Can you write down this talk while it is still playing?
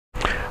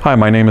Hi,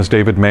 my name is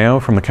David Mayo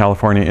from the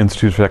California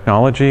Institute of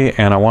Technology,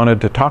 and I wanted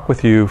to talk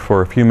with you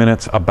for a few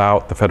minutes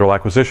about the federal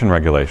acquisition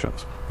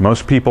regulations.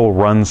 Most people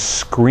run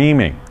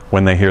screaming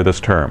when they hear this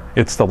term.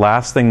 It's the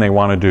last thing they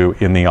want to do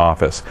in the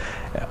office.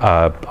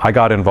 I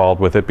got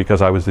involved with it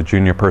because I was the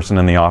junior person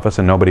in the office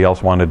and nobody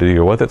else wanted to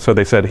deal with it. So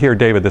they said, "Here,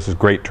 David, this is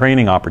great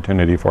training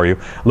opportunity for you.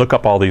 Look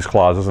up all these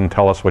clauses and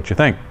tell us what you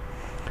think."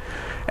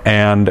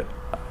 And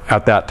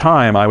at that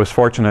time, I was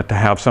fortunate to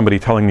have somebody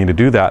telling me to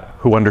do that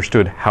who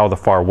understood how the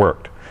FAR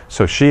worked.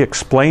 So she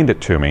explained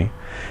it to me,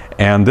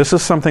 and this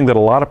is something that a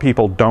lot of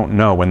people don't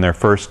know when they're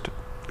first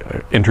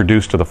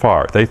introduced to the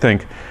FAR. They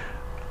think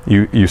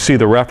you see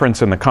the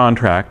reference in the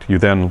contract, you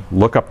then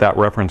look up that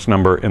reference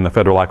number in the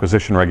Federal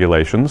Acquisition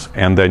Regulations,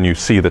 and then you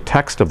see the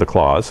text of the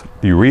clause,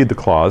 you read the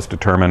clause,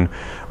 determine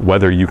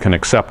whether you can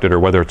accept it or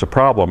whether it's a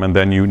problem, and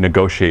then you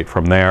negotiate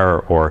from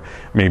there, or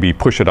maybe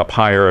push it up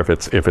higher if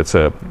it's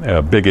a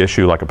big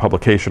issue like a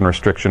publication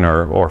restriction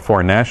or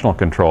foreign national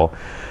control.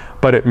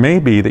 But it may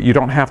be that you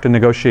don't have to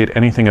negotiate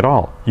anything at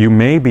all. You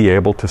may be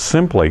able to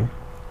simply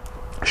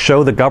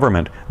show the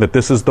government that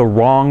this is the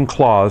wrong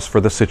clause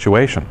for the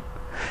situation.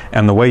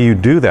 And the way you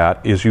do that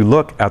is you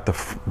look at the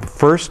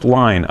first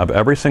line of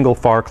every single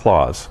FAR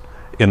clause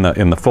in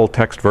the full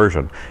text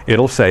version.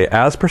 It'll say,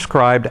 "as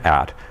prescribed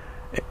at,"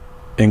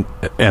 and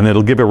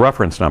it'll give a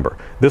reference number.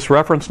 This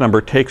reference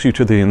number takes you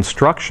to the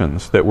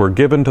instructions that were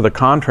given to the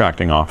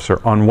contracting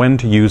officer on when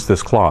to use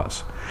this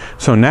clause.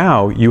 So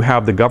now you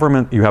have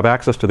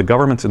access to the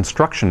government's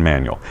instruction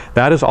manual.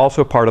 That is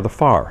also part of the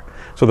FAR.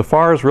 So the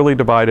FAR is really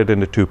divided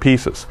into two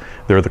pieces.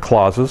 There are the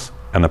clauses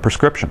and the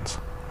prescriptions.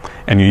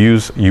 And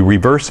you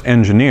reverse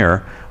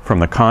engineer from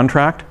the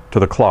contract to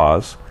the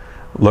clause,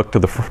 look to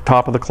the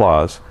top of the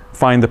clause,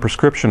 find the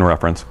prescription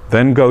reference,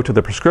 then go to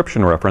the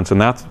prescription reference, and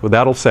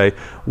that'll say,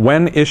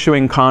 when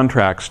issuing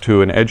contracts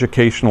to an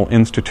educational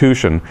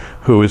institution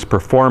who is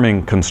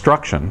performing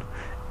construction,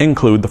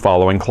 include the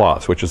following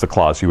clause, which is the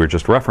clause you were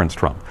just referenced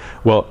from.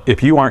 Well,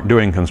 if you aren't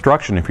doing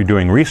construction, if you're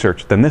doing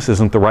research, then this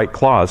isn't the right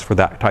clause for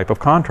that type of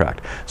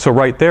contract. So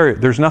right there,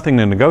 there's nothing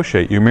to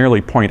negotiate. You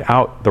merely point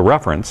out the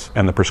reference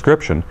and the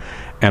prescription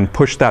and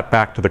push that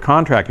back to the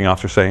contracting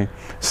officer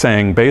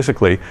saying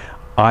basically,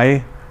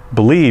 "I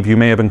believe you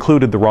may have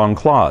included the wrong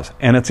clause."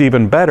 And it's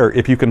even better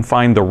if you can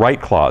find the right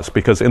clause,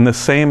 because in the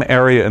same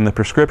area in the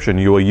prescription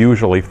you will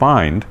usually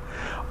find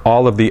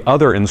all of the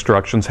other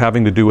instructions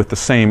having to do with the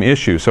same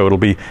issue. So it'll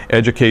be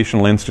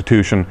educational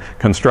institution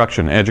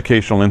construction,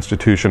 educational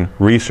institution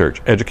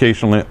research,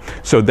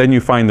 so then you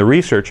find the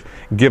research,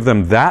 give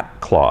them that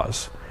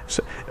clause.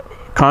 So,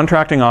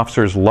 contracting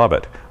officers love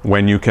it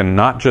when you can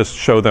not just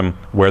show them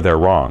where they're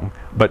wrong,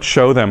 but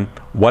show them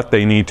what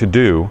they need to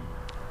do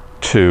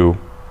to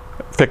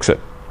fix it,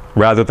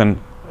 rather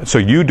than, so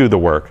you do the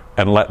work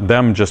and let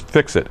them just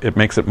fix it. It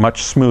makes it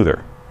much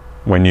smoother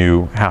when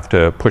you have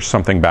to push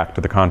something back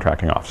to the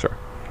contracting officer.